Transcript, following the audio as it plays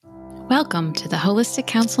Welcome to the Holistic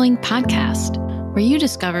Counseling Podcast, where you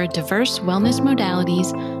discover diverse wellness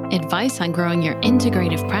modalities, advice on growing your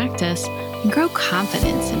integrative practice, and grow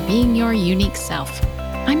confidence in being your unique self.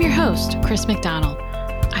 I'm your host, Chris McDonald.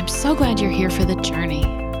 I'm so glad you're here for the journey.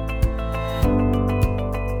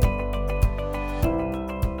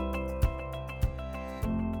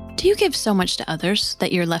 Do you give so much to others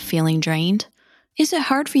that you're left feeling drained? Is it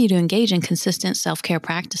hard for you to engage in consistent self-care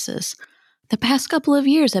practices? The past couple of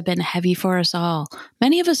years have been heavy for us all.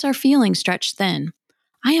 Many of us are feeling stretched thin.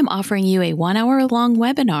 I am offering you a 1-hour-long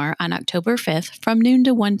webinar on October 5th from noon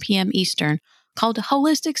to 1 p.m. Eastern called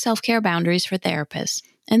Holistic Self-Care Boundaries for Therapists.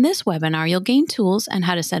 In this webinar, you'll gain tools on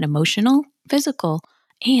how to set emotional, physical,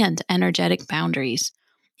 and energetic boundaries.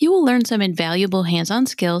 You will learn some invaluable hands-on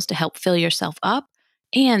skills to help fill yourself up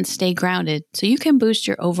and stay grounded so you can boost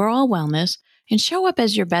your overall wellness and show up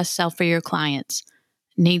as your best self for your clients.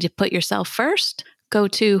 Need to put yourself first? Go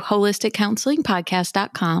to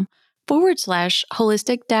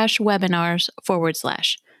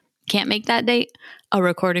holisticcounselingpodcast.com/holistic-webinars/. Can't make that date? A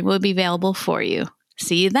recording will be available for you.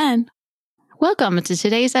 See you then. Welcome to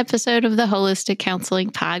today's episode of the Holistic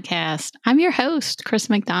Counseling Podcast. I'm your host, Chris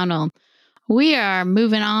McDonald. We are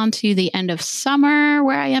moving on to the end of summer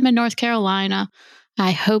where I am in North Carolina.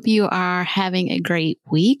 I hope you are having a great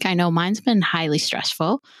week. I know mine's been highly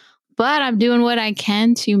stressful, but I'm doing what I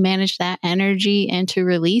can to manage that energy and to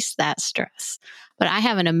release that stress. But I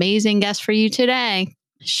have an amazing guest for you today.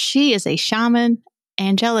 She is a shaman,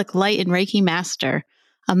 angelic light and Reiki master.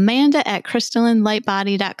 Amanda at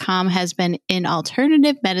crystallinelightbody.com has been in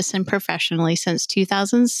alternative medicine professionally since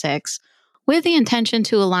 2006 with the intention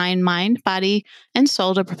to align mind, body, and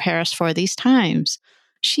soul to prepare us for these times.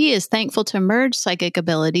 She is thankful to merge psychic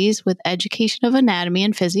abilities with education of anatomy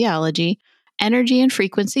and physiology, energy and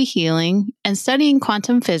frequency healing, and studying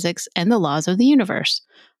quantum physics and the laws of the universe,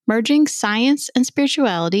 merging science and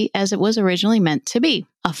spirituality as it was originally meant to be.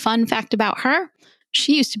 A fun fact about her,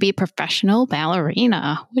 she used to be a professional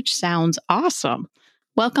ballerina, which sounds awesome.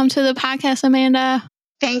 Welcome to the podcast, Amanda.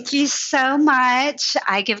 Thank you so much.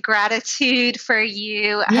 I give gratitude for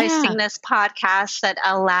you hosting this podcast that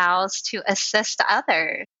allows to assist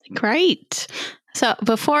others. Great. So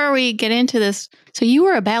before we get into this, so you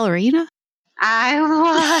were a ballerina? I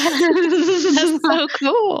was. That's so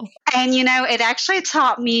cool. And, it actually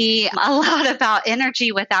taught me a lot about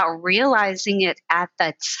energy without realizing it at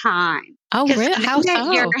the time. Oh, really? How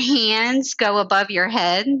so? Your hands go above your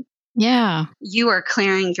head. Yeah. You are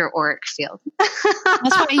clearing your auric field.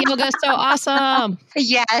 That's why yoga is so awesome.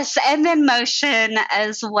 Yes. And then motion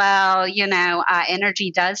as well.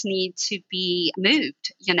 Energy does need to be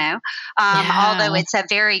moved, although it's a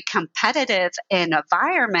very competitive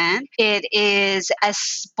environment, it is a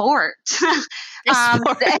sport. It is a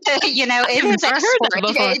sport.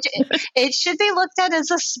 It should be looked at as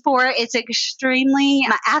a sport. It's extremely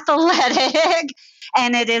athletic.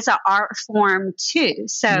 And it is an art form too.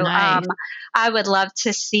 So nice. I would love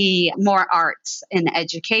to see more arts in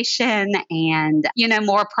education and,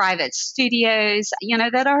 more private studios,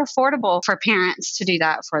 that are affordable for parents to do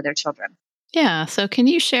that for their children. Yeah. So can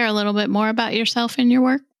you share a little bit more about yourself and your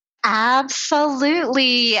work?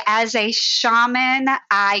 Absolutely. As a shaman,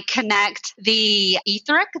 I connect the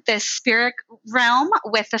etheric, the spirit realm,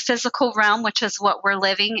 with the physical realm, which is what we're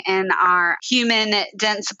living in our human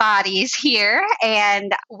dense bodies here.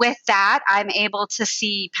 And with that, I'm able to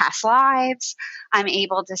see past lives. I'm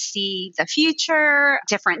able to see the future,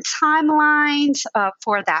 different timelines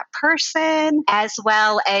for that person, as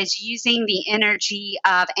well as using the energy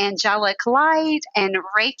of angelic light and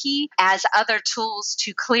Reiki as other tools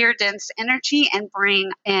to clear dense energy and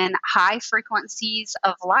bring in high frequencies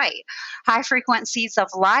of light. High frequencies of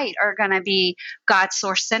light are going to be God's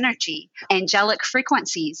source energy, angelic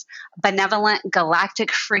frequencies, benevolent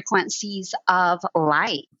galactic frequencies of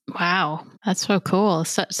light. Wow, that's so cool.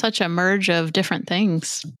 Such a merge of different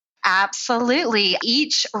things. Absolutely.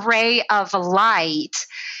 Each ray of light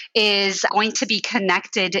is going to be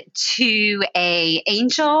connected to an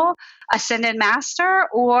angel, ascended master,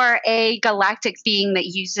 or a galactic being that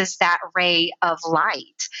uses that ray of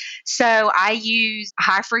light. So I use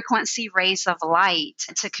high frequency rays of light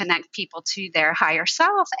to connect people to their higher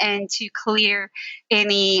self and to clear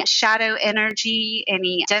any shadow energy,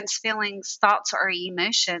 any dense feelings, thoughts, or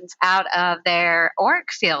emotions out of their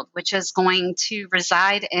auric field, which is going to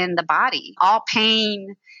reside in the body. All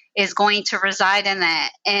pain is going to reside in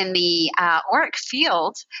the auric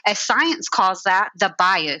field, as science calls that, the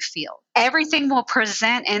biofield. Everything will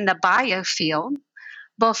present in the biofield,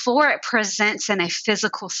 before it presents in a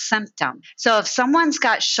physical symptom. So if someone's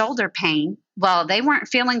got shoulder pain, well, they weren't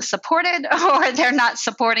feeling supported or they're not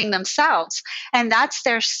supporting themselves. And that's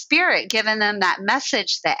their spirit giving them that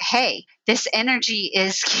message that, hey, this energy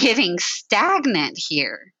is getting stagnant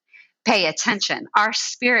here. Pay attention. Our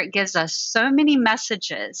spirit gives us so many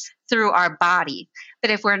messages through our body,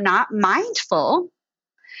 but if we're not mindful,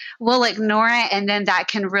 we'll ignore it. And then that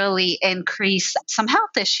can really increase some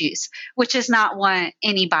health issues, which is not what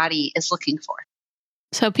anybody is looking for.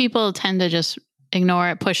 So people tend to just ignore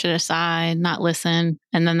it, push it aside, not listen,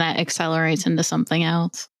 and then that accelerates into something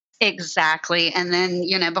else. Exactly. And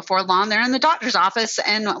then, before long, they're in the doctor's office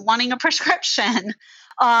and wanting a prescription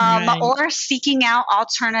Right. or seeking out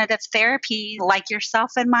alternative therapy like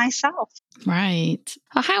yourself and myself. Right.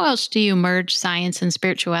 Well, how else do you merge science and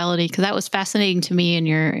spirituality? Because that was fascinating to me in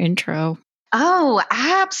your intro. Oh,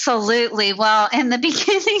 absolutely. Well, in the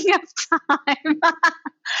beginning of time,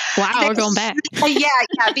 Wow, we're going back. yeah,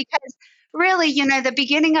 because really, the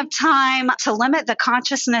beginning of time to limit the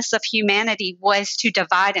consciousness of humanity was to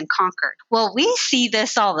divide and conquer. Well, we see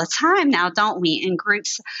this all the time now, don't we, in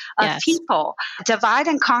groups of Yes. people. Divide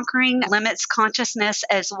and conquering limits consciousness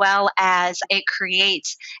as well as it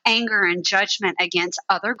creates anger and judgment against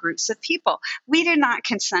other groups of people. We do not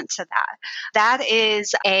consent to that. That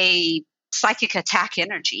is a psychic attack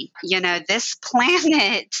energy. This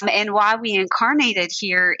planet and why we incarnated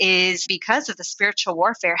here is because of the spiritual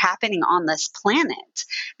warfare happening on this planet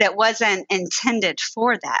that wasn't intended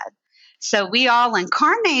for that. So we all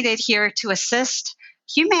incarnated here to assist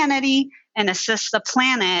humanity and assist the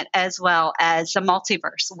planet as well as the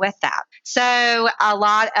multiverse with that. So a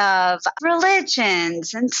lot of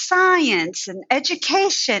religions and science and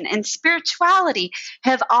education and spirituality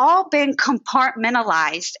have all been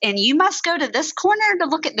compartmentalized. And you must go to this corner to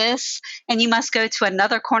look at this, and you must go to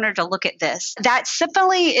another corner to look at this. That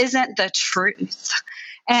simply isn't the truth.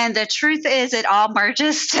 And the truth is, it all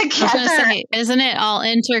merges together. I was going to say, isn't it all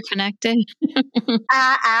interconnected?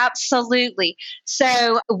 Absolutely.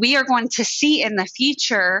 So we are going to see in the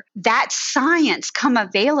future that science come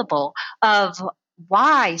available of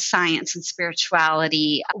why science and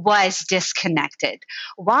spirituality was disconnected,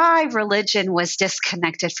 why religion was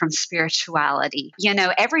disconnected from spirituality.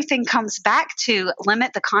 Everything comes back to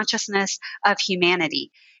limit the consciousness of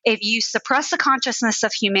humanity. If you suppress the consciousness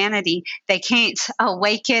of humanity, they can't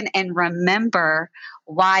awaken and remember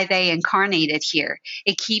why they incarnated here.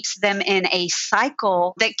 It keeps them in a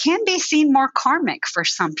cycle that can be seen more karmic for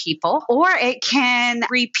some people, or it can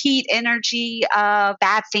repeat energy of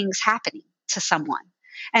bad things happening to someone.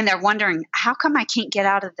 And they're wondering, how come I can't get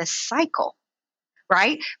out of this cycle?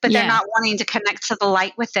 Right? But they're not wanting to connect to the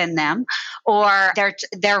light within them, or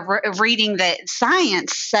they're reading that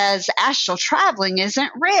science says astral traveling isn't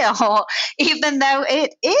real, even though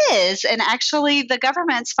it is. And actually, the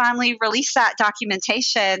government's finally released that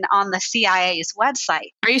documentation on the CIA's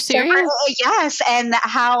website. Are you serious? So, yes, and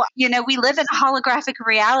how we live in holographic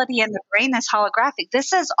reality, and the brain is holographic.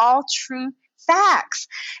 This is all true facts.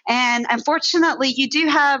 And unfortunately, you do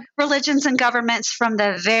have religions and governments from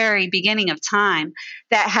the very beginning of time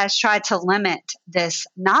that has tried to limit this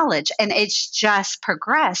knowledge, and it's just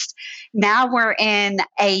progressed. Now we're in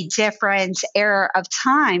a different era of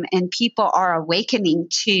time, and people are awakening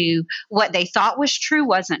to what they thought was true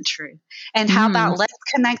wasn't true. And how about let's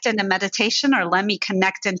connect into meditation, or let me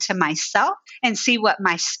connect into myself and see what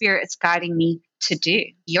my spirit's guiding me to do.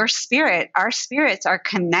 Your spirit, our spirits are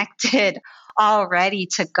connected already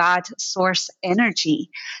to God's source energy.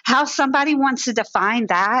 How somebody wants to define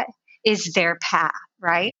that is their path,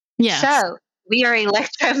 right? Yes. So we are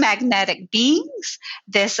electromagnetic beings.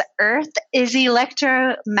 This earth is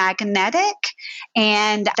electromagnetic,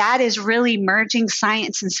 and that is really merging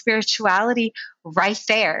science and spirituality right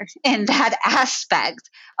there in that aspect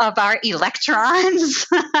of our electrons.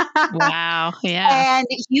 Wow. Yeah. And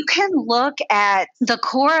you can look at the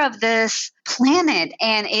core of this planet,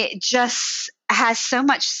 and it just has so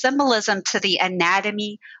much symbolism to the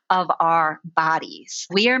anatomy of our bodies.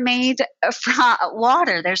 We are made from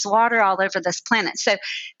water. There's water all over this planet. So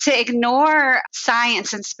to ignore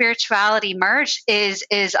science and spirituality merged is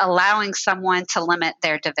allowing someone to limit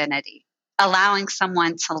their divinity, allowing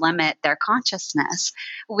someone to limit their consciousness.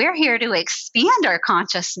 We're here to expand our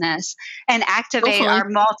consciousness and activate our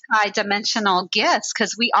multidimensional gifts,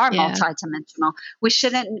 because we are multidimensional. We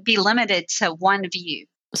shouldn't be limited to one view.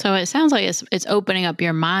 So it sounds like it's opening up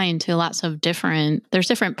your mind to lots of there's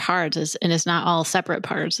different parts, and it's not all separate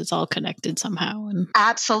parts. It's all connected somehow.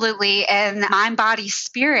 Absolutely. And mind, body,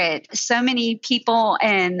 spirit. So many people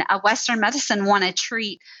in Western medicine want to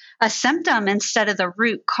treat a symptom instead of the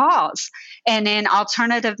root cause. And in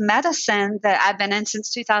alternative medicine that I've been in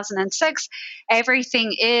since 2006,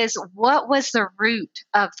 everything is, what was the root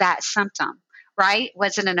of that symptom, right?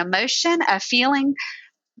 Was it an emotion, a feeling?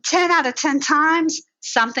 10 out of 10 times,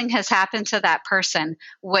 something has happened to that person,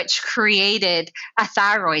 which created a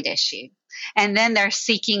thyroid issue. And then they're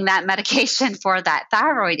seeking that medication for that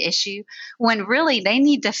thyroid issue when really they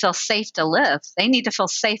need to feel safe to live. They need to feel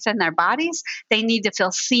safe in their bodies. They need to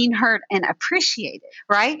feel seen, heard, and appreciated,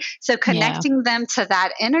 right? So connecting them to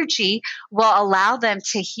that energy will allow them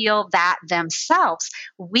to heal that themselves.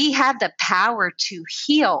 We have the power to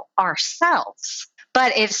heal ourselves.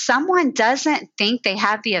 But if someone doesn't think they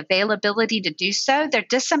have the availability to do so, they're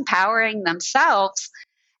disempowering themselves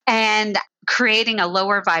and creating a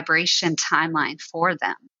lower vibration timeline for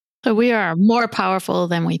them. So we are more powerful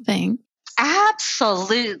than we think.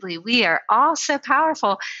 Absolutely. We are all so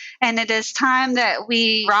powerful. And it is time that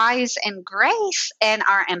we rise in grace and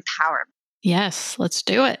our empowerment. Yes, let's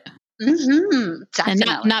do it. Definitely.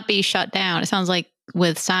 And not be shut down. It sounds like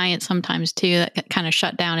with science sometimes too, that kind of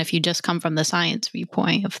shut down if you just come from the science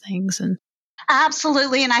viewpoint of things. And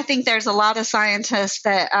absolutely. And I think there's a lot of scientists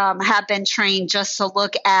that have been trained just to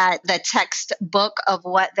look at the textbook of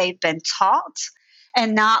what they've been taught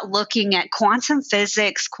and not looking at quantum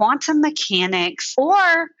physics, quantum mechanics,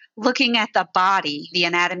 or looking at the body, the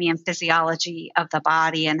anatomy and physiology of the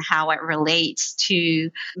body and how it relates to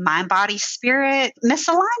mind, body, spirit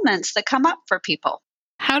misalignments that come up for people.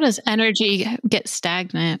 How does energy get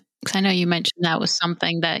stagnant? Because I know you mentioned that was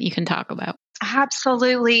something that you can talk about.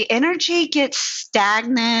 Absolutely. Energy gets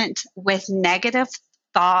stagnant with negative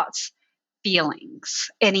thoughts,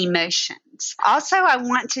 feelings, and emotions. Also, I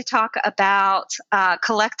want to talk about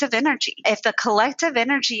collective energy. If the collective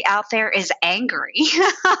energy out there is angry,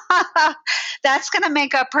 that's going to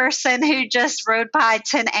make a person who just rode by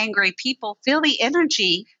 10 angry people feel the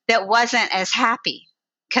energy that wasn't as happy,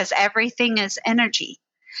 because everything is energy.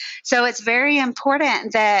 So it's very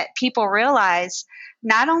important that people realize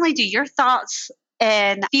not only do your thoughts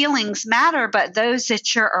and feelings matter, but those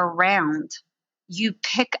that you're around. You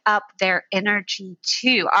pick up their energy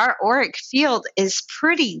too. Our auric field is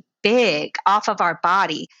pretty big off of our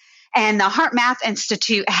body. And the Heart Math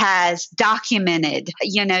Institute has documented,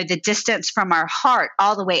 the distance from our heart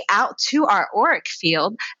all the way out to our auric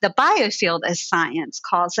field, the biofield as science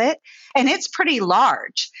calls it, and it's pretty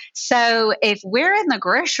large. So if we're in the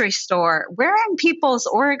grocery store, we're in people's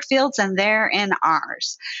auric fields and they're in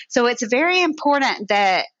ours. So it's very important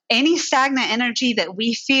that any stagnant energy that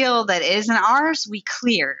we feel that isn't ours, we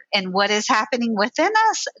clear. And what is happening within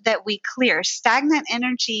us, that we clear. Stagnant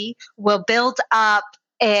energy will build up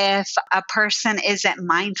if a person isn't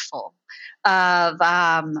mindful of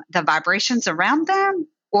the vibrations around them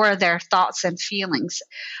or their thoughts and feelings.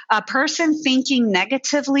 A person thinking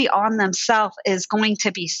negatively on themselves is going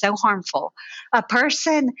to be so harmful. A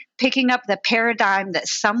person picking up the paradigm that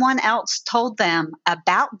someone else told them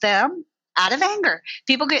about them out of anger.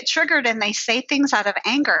 People get triggered and they say things out of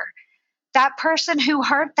anger. That person who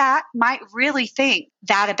heard that might really think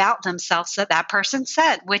that about themselves that person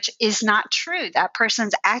said, which is not true. That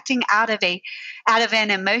person's acting out of an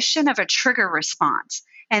emotion of a trigger response.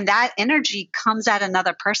 And that energy comes at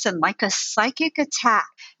another person like a psychic attack.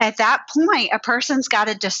 At that point, a person's got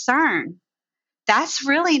to discern that's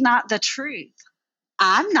really not the truth.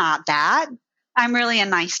 I'm not that. I'm really a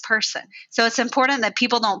nice person. So it's important that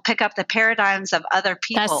people don't pick up the paradigms of other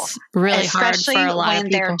people. That's really hard for a lot of people. Especially when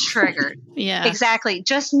they're triggered. Yeah. Exactly.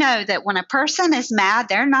 Just know that when a person is mad,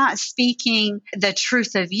 they're not speaking the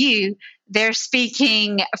truth of you. They're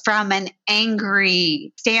speaking from an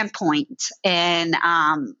angry standpoint. And,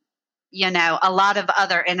 a lot of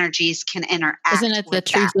other energies can interact. Isn't it the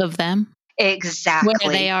truth of them? Exactly.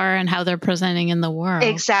 Where they are and how they're presenting in the world.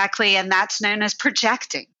 Exactly. And that's known as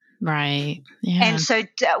projecting. Right. Yeah. And so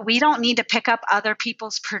we don't need to pick up other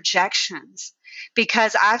people's projections,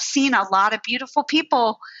 because I've seen a lot of beautiful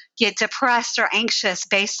people get depressed or anxious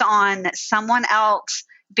based on someone else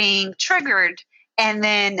being triggered and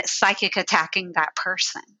then psychic attacking that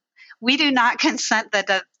person. We do not consent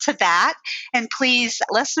to that. And please,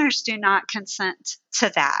 listeners, do not consent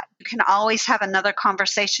to that. You can always have another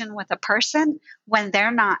conversation with a person when they're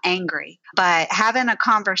not angry. But having a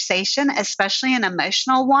conversation, especially an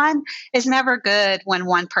emotional one, is never good when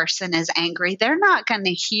one person is angry. They're not going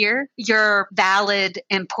to hear your valid,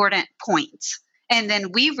 important points. And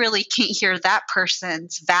then we really can't hear that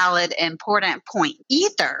person's valid, important point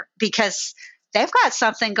either, because they've got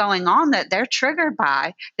something going on that they're triggered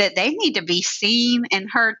by that they need to be seen and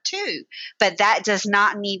heard too. But that does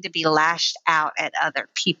not need to be lashed out at other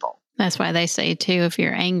people. That's why they say too, if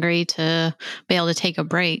you're angry, to be able to take a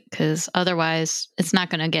break, because otherwise it's not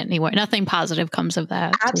going to get anywhere. Nothing positive comes of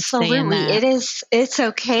that, to stay in Absolutely. that. It's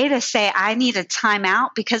okay to say, I need a timeout,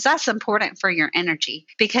 because that's important for your energy,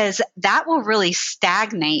 because that will really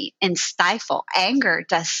stagnate and stifle. Anger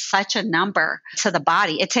does such a number to the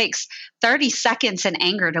body. It takes 30 seconds in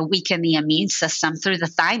anger to weaken the immune system through the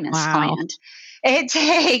thymus Wow. gland. It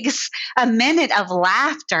takes a minute of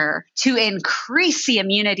laughter to increase the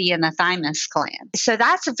immunity in the thymus gland. So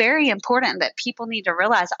that's very important that people need to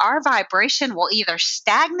realize our vibration will either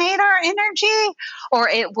stagnate our energy or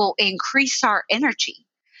it will increase our energy.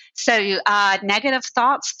 So, negative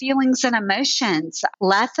thoughts, feelings, and emotions,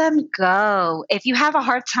 let them go. If you have a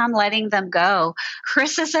hard time letting them go,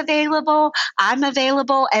 Chris is available, I'm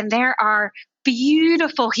available, and there are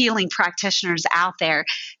beautiful healing practitioners out there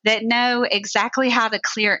that know exactly how to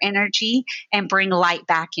clear energy and bring light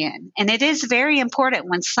back in. And it is very important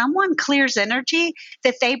when someone clears energy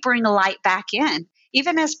that they bring light back in.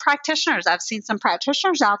 Even as practitioners, I've seen some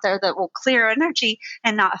practitioners out there that will clear energy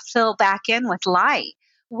and not fill back in with light.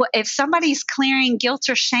 If somebody's clearing guilt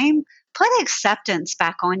or shame, put acceptance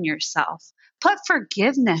back on yourself. Put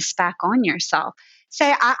forgiveness back on yourself.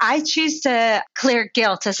 Say, I choose to clear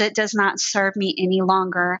guilt as it does not serve me any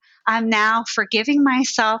longer. I'm now forgiving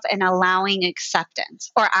myself and allowing acceptance.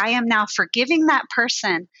 Or I am now forgiving that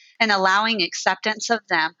person and allowing acceptance of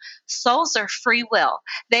them. Souls are free will.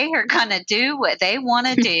 They are going to do what they want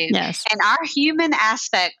to do. Yes. And our human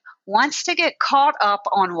aspect wants to get caught up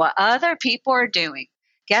on what other people are doing.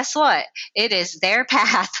 Guess what? It is their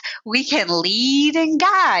path. We can lead and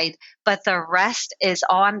guide, but the rest is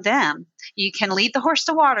on them. You can lead the horse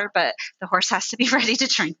to water, but the horse has to be ready to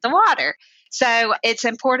drink the water. So it's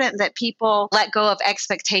important that people let go of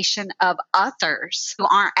expectation of others who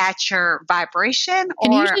aren't at your vibration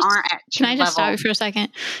Can you or just aren't at can your I just stop level. you for a second?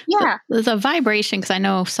 Yeah. The vibration, because I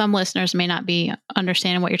know some listeners may not be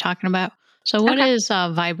understanding what you're talking about. So, what Okay. is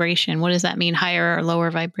vibration? What does that mean? Higher or lower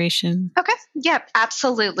vibration? Okay. Yep.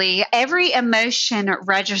 Absolutely. Every emotion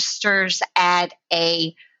registers at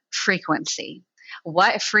a frequency.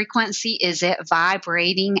 What frequency is it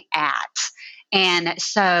vibrating at? And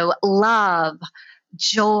so, love,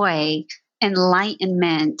 joy,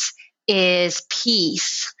 enlightenment is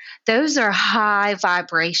peace. Those are high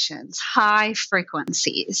vibrations, high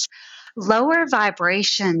frequencies. Lower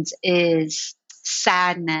vibrations is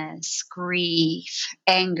sadness, grief,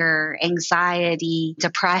 anger, anxiety,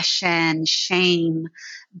 depression, shame,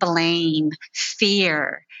 blame,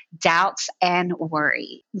 fear, doubts, and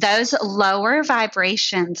worry. Those lower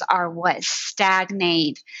vibrations are what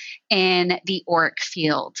stagnate in the auric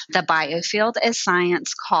field, the biofield, as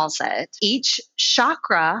science calls it. Each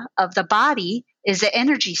chakra of the body is an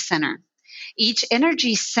energy center. Each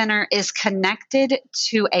energy center is connected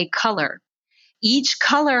to a color. Each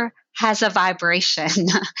color has a vibration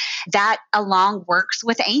that along works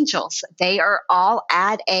with angels. They are all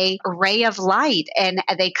at a ray of light and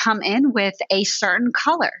they come in with a certain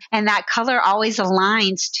color, and that color always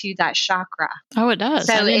aligns to that chakra. Oh, it does.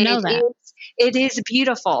 I So didn't know that. it is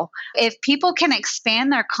beautiful. If people can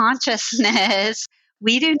expand their consciousness,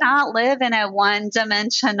 we do not live in a one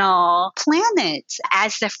dimensional planet.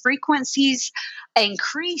 As the frequencies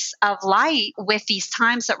increase of light with these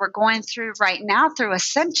times that we're going through right now through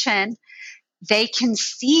ascension, they can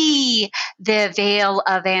see the veil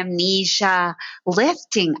of amnesia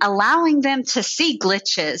lifting, allowing them to see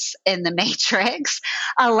glitches in the matrix,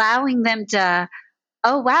 allowing them to,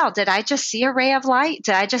 oh, wow, did I just see a ray of light?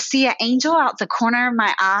 Did I just see an angel out the corner of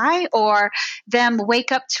my eye? Or them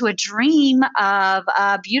wake up to a dream of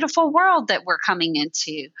a beautiful world that we're coming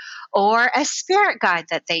into, or a spirit guide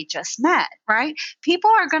that they just met, right? People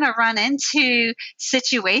are going to run into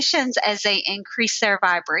situations as they increase their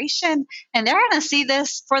vibration, and they're going to see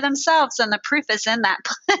this for themselves, and the proof is in that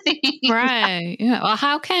pudding. Right. Yeah. Well,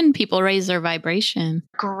 how can people raise their vibration?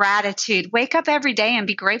 Gratitude. Wake up every day and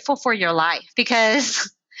be grateful for your life, because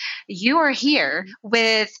you are here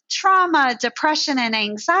with trauma, depression, and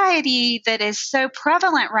anxiety that is so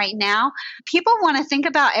prevalent right now. People want to think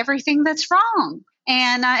about everything that's wrong.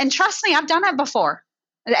 And trust me, I've done it before.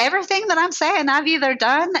 Everything that I'm saying, I've either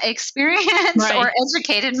done, experienced, Right. or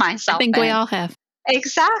educated I myself think we in. all have.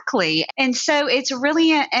 Exactly. And so it's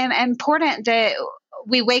really important that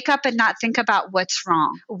we wake up and not think about what's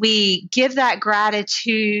wrong. We give that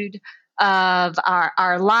gratitude of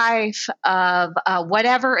our life, of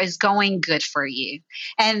whatever is going good for you.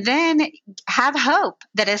 And then have hope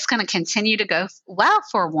that it's going to continue to go well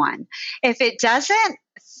for one. If it doesn't,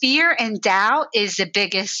 fear and doubt is the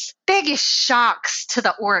biggest shocks to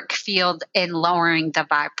the auric field in lowering the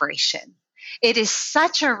vibration. It is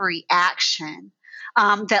such a reaction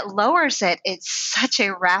that lowers it at such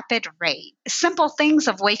a rapid rate. Simple things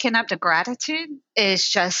of waking up to gratitude is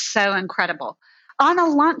just so incredible. On a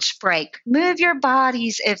lunch break, move your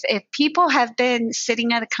bodies. If people have been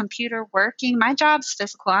sitting at a computer working, my job's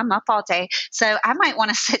physical, I'm up all day, so I might want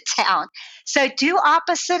to sit down. So do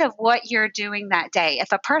opposite of what you're doing that day.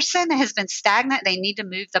 If a person has been stagnant, they need to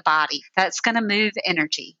move the body. That's going to move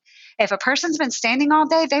energy. If a person's been standing all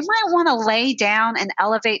day, they might want to lay down and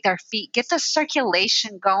elevate their feet, get the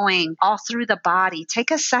circulation going all through the body.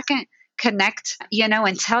 Take a second, connect,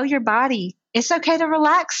 and tell your body, it's okay to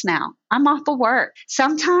relax now. I'm off of work.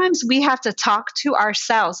 Sometimes we have to talk to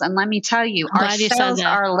ourselves. And let me tell you, I'm our glad you said cells that.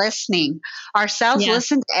 are listening. Our cells Yeah.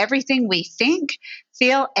 listen to everything we think,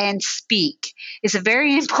 feel, and speak. It's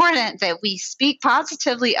very important that we speak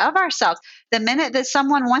positively of ourselves. The minute that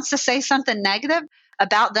someone wants to say something negative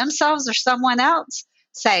about themselves or someone else,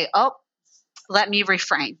 say, oh, let me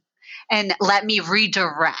reframe and let me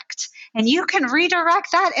redirect. And you can redirect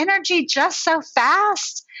that energy just so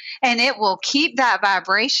fast, and it will keep that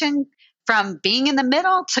vibration from being in the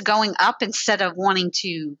middle to going up instead of wanting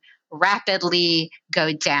to rapidly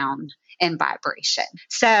go down in vibration.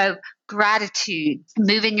 So, gratitude,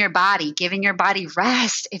 moving your body, giving your body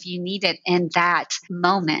rest if you need it in that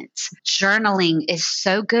moment. Journaling is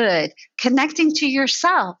so good. Connecting to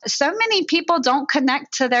yourself. So many people don't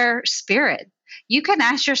connect to their spirit. You can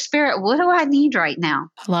ask your spirit, what do I need right now?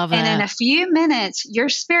 Love And in that. a few minutes, your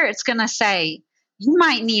spirit's going to say, you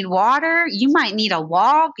might need water. You might need a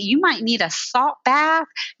walk. You might need a salt bath.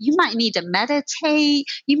 You might need to meditate.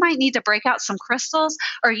 You might need to break out some crystals,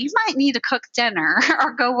 or you might need to cook dinner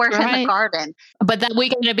or go work in the Right. garden. But that we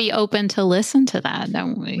got to be open to listen to that,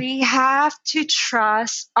 don't we? We have to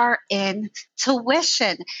trust our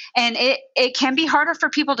intuition. And it can be harder for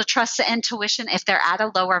people to trust the intuition if they're at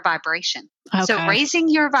a lower vibration. So Okay. raising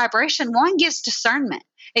your vibration, one, gives discernment.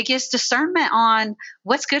 It gives discernment on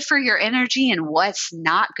what's good for your energy and what's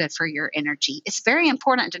not good for your energy. It's very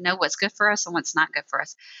important to know what's good for us and what's not good for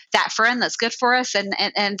us. That friend that's good for us and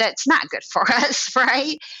that's not good for us,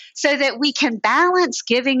 right? So that we can balance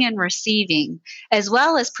giving and receiving as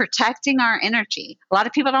well as protecting our energy. A lot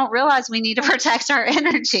of people don't realize we need to protect our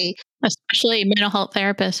energy. Especially mental health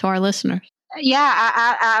therapists who are listeners.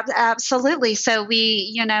 Yeah, absolutely. So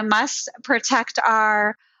we, must protect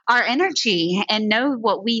our energy and know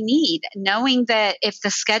what we need, knowing that if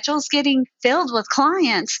the schedule's getting filled with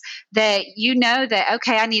clients, that that,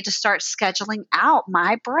 okay, I need to start scheduling out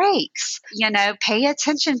my breaks. Pay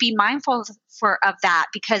attention, be mindful of that,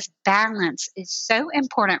 because balance is so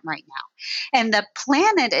important right now. And the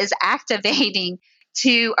planet is activating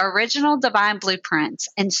to original divine blueprints,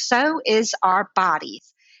 and so is our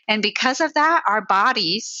bodies. And because of that, our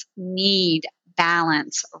bodies need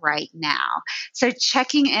balance right now. So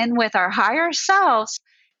checking in with our higher selves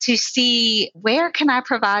to see where can I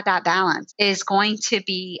provide that balance is going to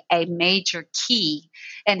be a major key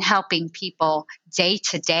in helping people day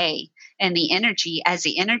to day. And the energy, as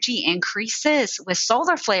the energy increases with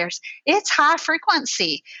solar flares, it's high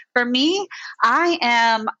frequency. For me,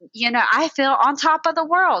 I feel on top of the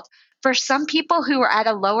world. For some people who are at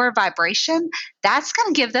a lower vibration, that's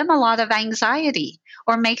going to give them a lot of anxiety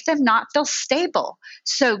or make them not feel stable.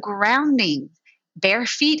 So, grounding, bare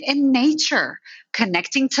feet in nature,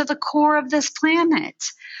 connecting to the core of this planet,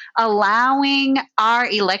 allowing our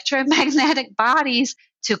electromagnetic bodies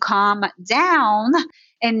to calm down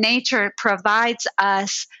in nature provides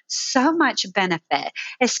us so much benefit,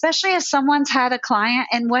 especially if someone's had a client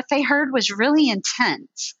and what they heard was really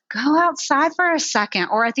intense. Go outside for a second,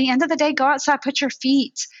 or at the end of the day, go outside, put your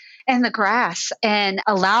feet in the grass and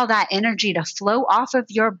allow that energy to flow off of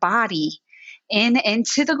your body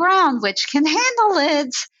into the ground, which can handle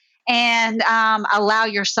it, and allow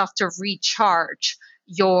yourself to recharge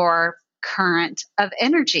your current of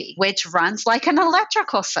energy, which runs like an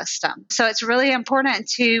electrical system. So it's really important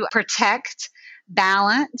to protect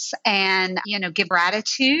balance and give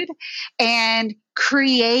gratitude and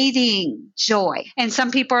creating joy. And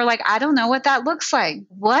some people are like, I don't know what that looks like.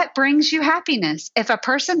 What brings you happiness? If a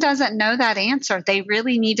person doesn't know that answer, they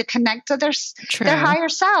really need to connect to their higher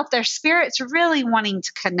self. Their spirit's really wanting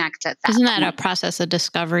to connect at that. Isn't that a process of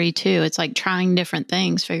discovery too? It's like trying different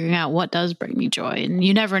things, figuring out what does bring me joy, and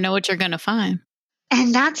you never know what you're going to find.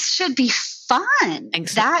 And that should be fun.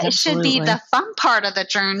 That should be the fun part of the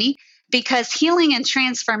journey, because healing and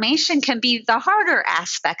transformation can be the harder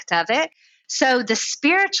aspect of it. So the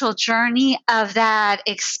spiritual journey of that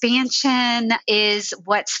expansion is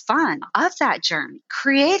what's fun of that journey,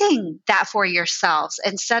 creating that for yourselves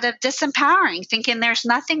instead of disempowering, thinking there's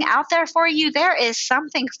nothing out there for you. There is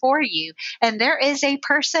something for you, and there is a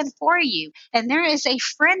person for you, and there is a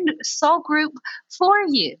friend soul group for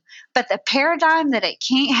you. But the paradigm that it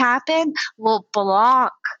can't happen will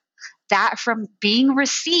block that from being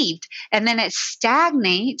received. And then it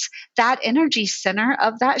stagnates that energy center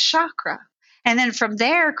of that chakra. And then from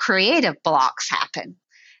there, creative blocks happen.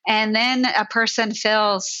 And then a person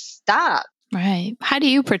feels stuck. Right. How do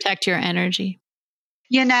you protect your energy?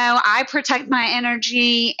 I protect my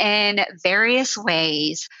energy in various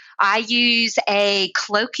ways. I use a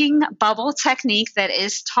cloaking bubble technique that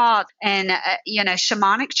is taught in,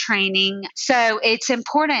 shamanic training. So it's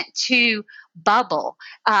important to bubble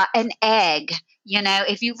an egg.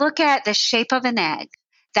 If you look at the shape of an egg,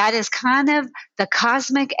 that is kind of the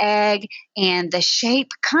cosmic egg and the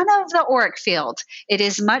shape, kind of the auric field. It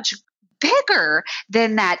is much bigger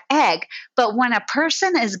than that egg. But when a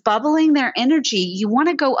person is bubbling their energy, you want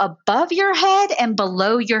to go above your head and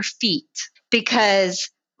below your feet because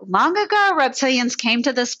long ago, reptilians came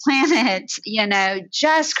to this planet,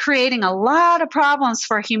 just creating a lot of problems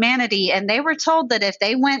for humanity. And they were told that if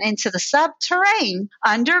they went into the subterranean,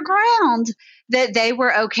 underground, that they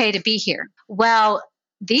were okay to be here. Well,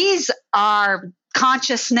 these are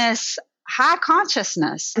high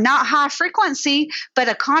consciousness, not high frequency, but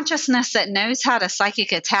a consciousness that knows how to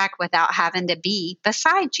psychic attack without having to be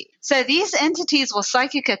beside you. So these entities will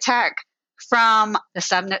psychic attack from the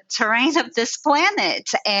subterranean of this planet.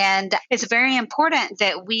 And it's very important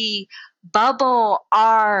that we bubble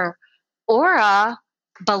our aura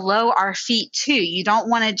below our feet too. You don't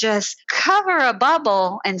want to just cover a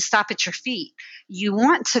bubble and stop at your feet. You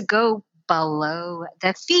want to go below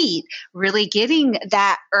the feet, really getting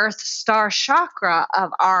that earth star chakra of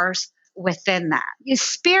ours within that.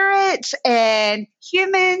 Spirits and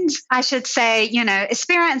humans, I should say,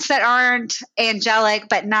 spirits that aren't angelic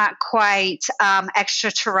but not quite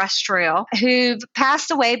extraterrestrial, who've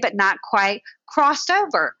passed away but not quite crossed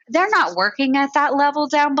over. They're not working at that level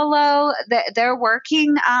down below. They're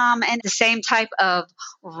working in the same type of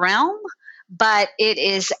realm, but it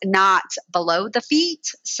is not below the feet.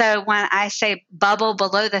 So when I say bubble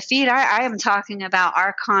below the feet, I am talking about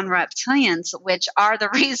Archon reptilians, which are the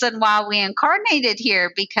reason why we incarnated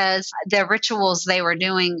here, because the rituals they were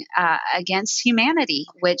doing against humanity,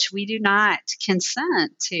 which we do not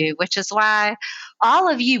consent to, which is why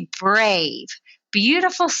all of you brave,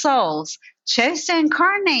 beautiful souls chose to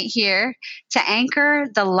incarnate here to anchor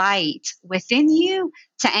the light within you,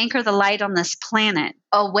 to anchor the light on this planet,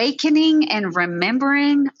 awakening and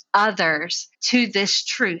remembering others to this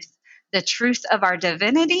truth, the truth of our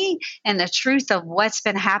divinity and the truth of what's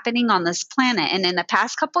been happening on this planet. And in the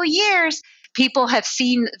past couple of years, people have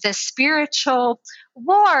seen the spiritual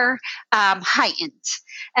war heightened.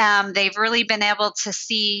 They've really been able to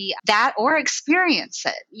see that or experience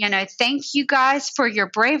it. Thank you guys for your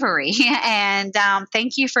bravery and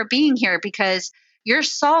thank you for being here, because your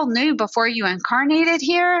soul knew before you incarnated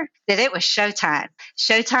here that it was showtime.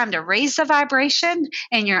 Showtime to raise the vibration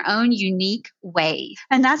in your own unique way.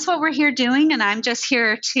 And that's what we're here doing. And I'm just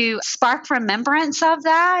here to spark remembrance of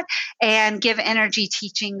that and give energy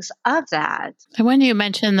teachings of that. And when you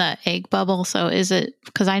mentioned the egg bubble, so is it,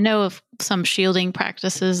 because I know of some shielding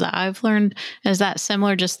practices that I've learned, is that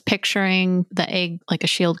similar, just picturing the egg like a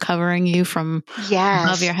shield covering you from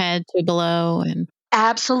above your head to below? And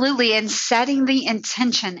absolutely. And setting the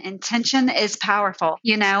intention. Intention is powerful.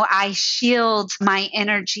 I shield my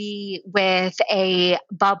energy with a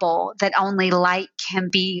bubble that only light can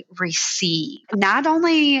be received. Not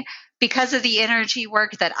only because of the energy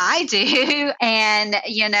work that I do and,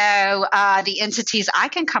 the entities I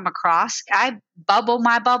can come across, I bubble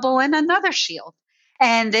my bubble in another shield.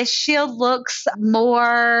 And this shield looks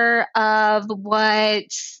more of what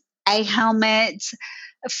a helmet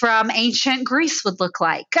from ancient Greece would look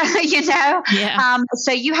like, Yeah.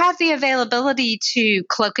 So you have the availability to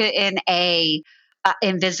cloak it in a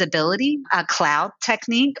invisibility, a cloud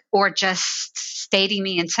technique, or just stating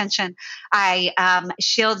the intention. I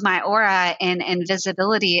shield my aura in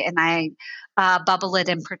invisibility and I bubble it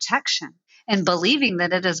in protection, and believing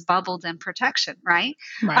that it is bubbled in protection, right?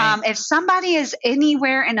 Right. If somebody is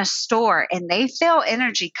anywhere in a store and they feel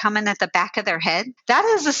energy coming at the back of their head, that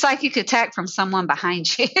is a psychic attack from someone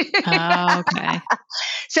behind you. Oh, okay.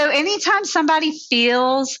 So anytime somebody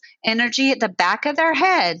feels energy at the back of their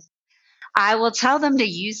head, I will tell them to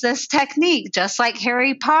use this technique, just like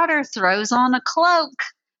Harry Potter throws on a cloak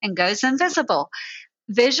and goes invisible.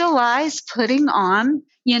 visualize putting on,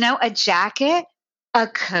 a jacket, a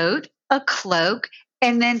coat, a cloak,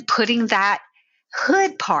 and then putting that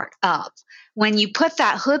hood part up. When you put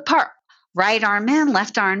that hood part, right arm in,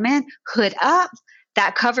 left arm in, hood up,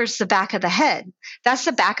 that covers the back of the head. That's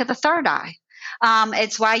the back of the third eye.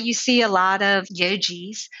 It's why you see a lot of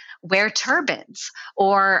yogis wear turbans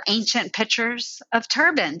or ancient pictures of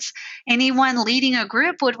turbans. Anyone leading a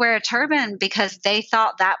group would wear a turban because they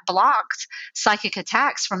thought that blocked psychic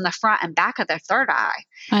attacks from the front and back of their third eye.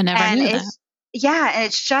 I never And knew that. it's yeah,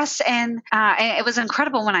 it's just, and it was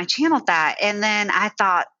incredible when I channeled that. And then I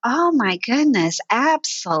thought, oh my goodness,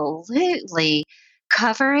 absolutely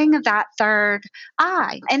covering that third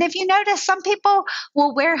eye. And if you notice, some people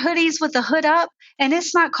will wear hoodies with the hood up and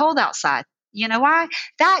it's not cold outside. You know why?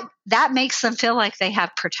 That makes them feel like they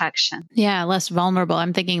have protection. Yeah, less vulnerable.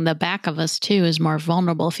 I'm thinking the back of us too is more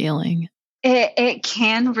vulnerable feeling. It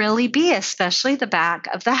can really be, especially the back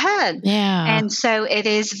of the head. Yeah. And so it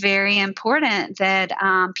is very important that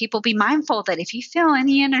people be mindful that if you feel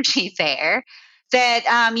any energy there,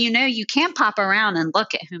 that you can't pop around and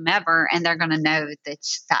look at whomever, and they're going to know that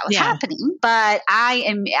was Yeah. happening. But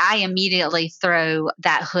I immediately throw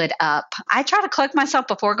that hood up. I try to cloak myself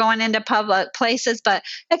before going into public places, but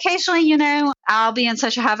occasionally, I'll be in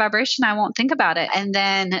such a high vibration I won't think about it, and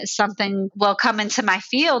then something will come into my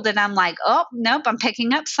field, and I'm like, oh nope, I'm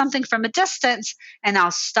picking up something from a distance, and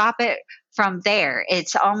I'll stop it from there.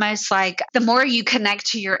 It's almost like the more you connect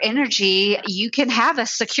to your energy, you can have a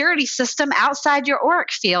security system outside your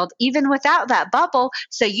auric field, even without that bubble.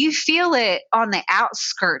 So you feel it on the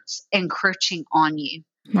outskirts encroaching on you.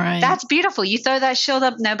 Right. That's beautiful. You throw that shield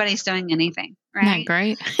up, nobody's doing anything. Isn't that Right.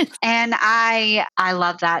 great? And I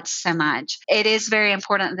love that so much. It is very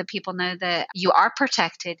important that people know that you are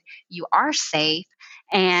protected, you are safe,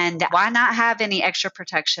 and why not have any extra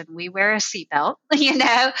protection? We wear a seatbelt,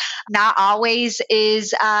 Not always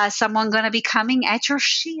is someone going to be coming at your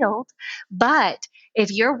shield, but if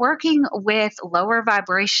you're working with lower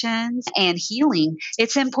vibrations and healing,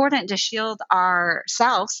 it's important to shield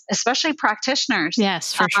ourselves, especially practitioners.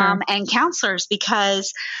 Yes, for sure. And counselors,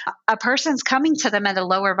 because a person's coming to them at a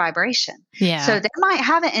lower vibration. Yeah. So they might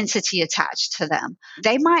have an entity attached to them.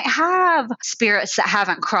 They might have spirits that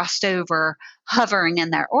haven't crossed over hovering in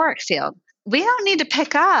their auric field. We don't need to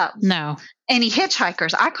pick up No. any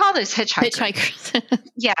hitchhikers. I call those hitchhikers. Hitchhikers.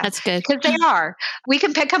 Yeah, That's good. because they are. We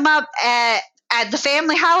can pick them up at the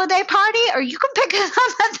family holiday party, or you can pick it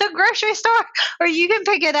up at the grocery store, or you can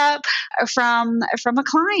pick it up from a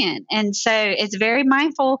client. And so it's very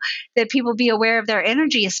mindful that people be aware of their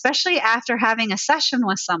energy, especially after having a session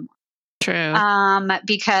with someone. True.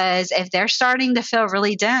 Because if they're starting to feel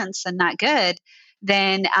really dense and not good,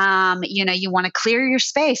 then you want to clear your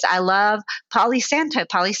space. I love Palo Santo.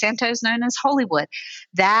 Palo Santo is known as Hollywood.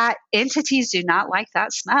 That entities do not like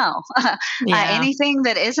that smell. Yeah. Anything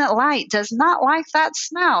that isn't light does not like that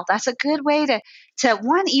smell. That's a good way to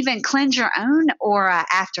one, even cleanse your own aura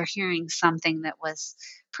after hearing something that was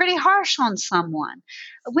pretty harsh on someone.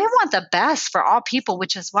 We want the best for all people,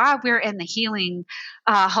 which is why we're in the healing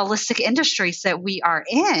holistic industries that we are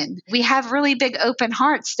in. We have really big open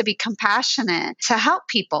hearts to be compassionate, to help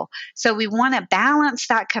people. So we want to balance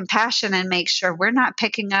that compassion and make sure we're not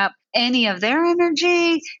picking up any of their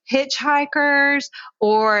energy, hitchhikers,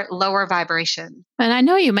 or lower vibration. And I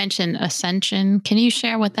know you mentioned ascension. Can you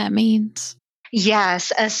share what that means?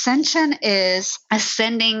 Yes, ascension is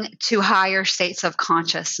ascending to higher states of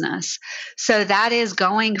consciousness. So that is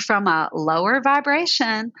going from a lower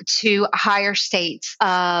vibration to higher states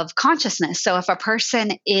of consciousness. So if a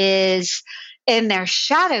person is in their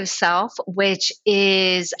shadow self, which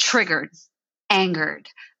is triggered, angered,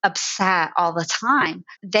 upset all the time,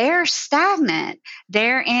 they're stagnant.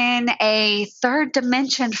 They're in a third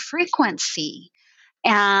dimension frequency.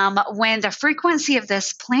 When the frequency of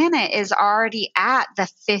this planet is already at the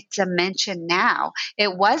fifth dimension now.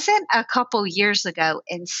 It wasn't a couple years ago,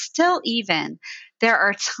 and still even there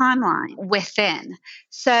are timelines within.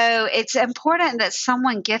 So it's important that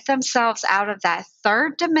someone get themselves out of that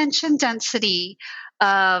third dimension density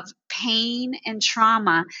of pain and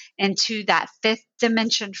trauma into that fifth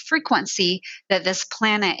dimension frequency that this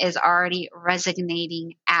planet is already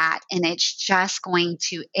resonating at, and it's just going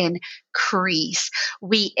to increase.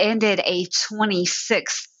 We ended a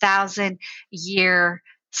 26,000 year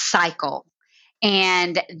cycle.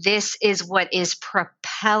 And this is what is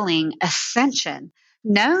propelling ascension,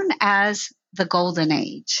 known as the golden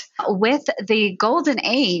age. With the golden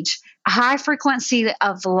age, high frequency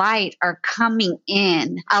of light are coming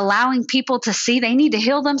in, allowing people to see they need to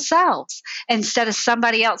heal themselves instead of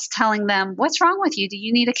somebody else telling them, what's wrong with you? Do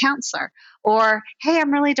you need a counselor? or, hey,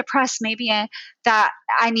 I'm really depressed. Maybe that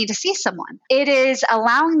I need to see someone. It is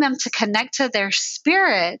allowing them to connect to their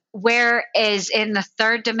spirit, whereas in the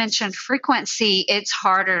third dimension frequency, it's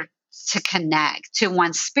harder to connect to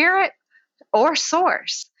one's spirit or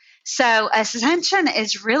source. So ascension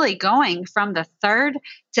is really going from the third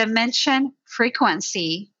dimension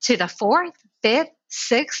frequency to the fourth, fifth,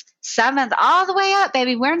 sixth, seventh, all the way up,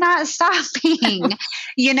 baby. We're not stopping, Okay,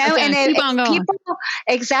 and keep on going.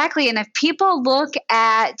 exactly. And if people look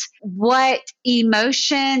at what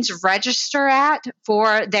emotions register at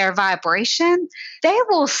for their vibration, they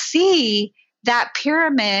will see that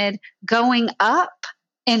pyramid going up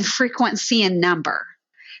in frequency and number.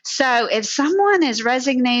 So if someone is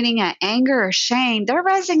resonating at anger or shame, they're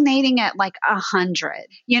resonating at like 100.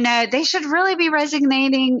 They should really be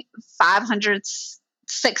resonating 500,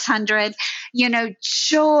 600,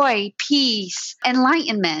 joy, peace,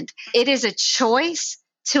 enlightenment. It is a choice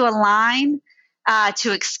to align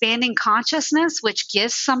to expanding consciousness, which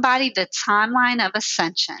gives somebody the timeline of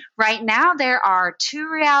ascension. Right now, there are two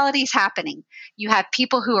realities happening. You have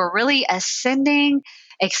people who are really ascending,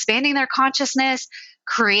 expanding their consciousness,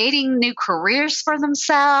 creating new careers for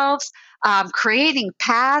themselves, creating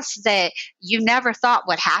paths that you never thought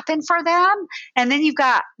would happen for them. And then you've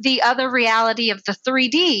got the other reality of the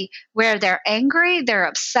 3D where they're angry, they're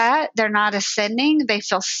upset, they're not ascending, they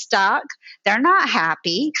feel stuck, they're not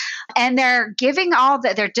happy, and they're giving all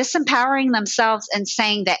that, they're disempowering themselves and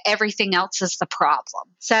saying that everything else is the problem.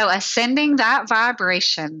 So ascending that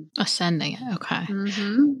vibration. Ascending it. Okay.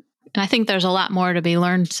 Mm-hmm. And I think there's a lot more to be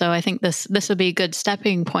learned. So I think this would be a good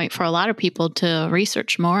stepping point for a lot of people to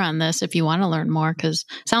research more on this if you want to learn more, because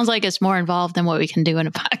it sounds like it's more involved than what we can do in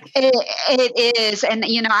a podcast. It is. And,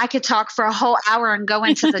 I could talk for a whole hour and go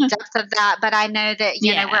into the depth of that, but I know that,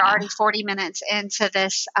 we're already 40 minutes into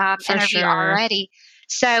this interview already.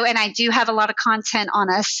 So, and I do have a lot of content on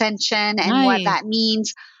ascension and what that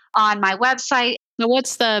means on my website. So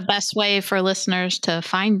what's the best way for listeners to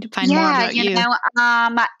find more about you?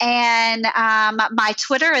 And my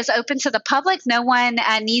Twitter is open to the public. No one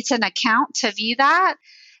needs an account to view that.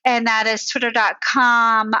 And that is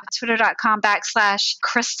twitter.com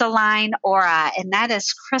 /Krystalline Aura. And that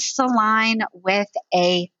is Krystalline with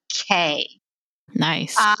a K.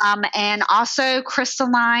 Nice. And also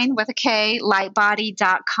Krystalline with a K,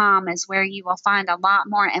 lightbody.com is where you will find a lot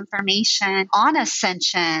more information on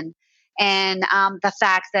ascension. And the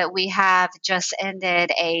fact that we have just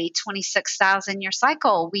ended a 26,000 year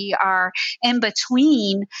cycle. We are in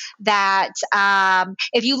between that.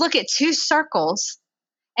 If you look at two circles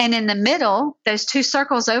and in the middle, those two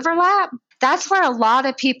circles overlap, that's where a lot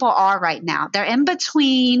of people are right now. They're in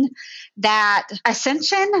between that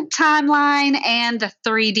ascension timeline and the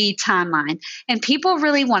 3D timeline. And people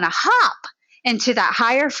really want to hop into that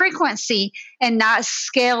higher frequency and not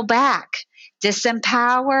scale back,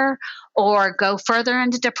 disempower, or go further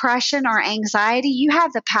into depression or anxiety. You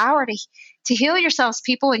have the power to heal yourselves,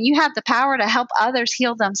 people, and you have the power to help others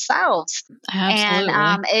heal themselves. Absolutely.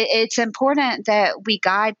 And it's important that we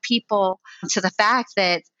guide people to the fact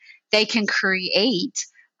that they can create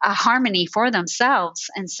a harmony for themselves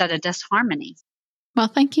instead of disharmony. Well,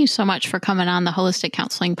 thank you so much for coming on the Holistic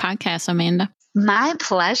Counseling Podcast, Amanda. My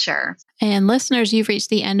pleasure. And listeners, you've reached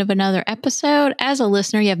the end of another episode. As a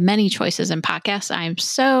listener, you have many choices in podcasts. I'm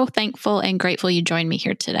so thankful and grateful you joined me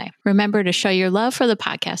here today. Remember to show your love for the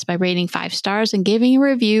podcast by rating 5 stars and giving a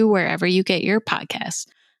review wherever you get your podcasts.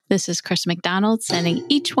 This is Chris McDonald sending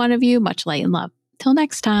each one of you much light and love. Till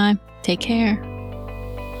next time, take care.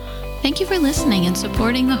 Thank you for listening and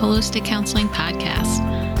supporting the Holistic Counseling Podcast.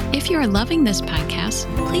 If you are loving this podcast,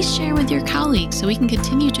 please share with your colleagues so we can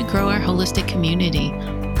continue to grow our holistic community.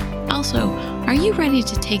 Also, are you ready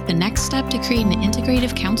to take the next step to create an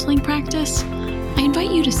integrative counseling practice? I invite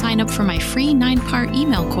you to sign up for my free 9-part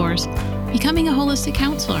email course, Becoming a Holistic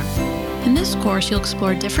Counselor. In this course, you'll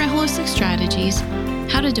explore different holistic strategies,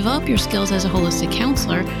 how to develop your skills as a holistic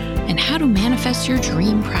counselor, and how to manifest your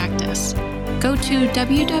dream practice. Go to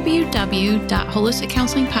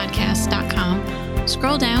www.holisticcounselingpodcast.com,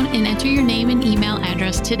 scroll down, and enter your name and email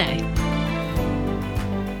address today.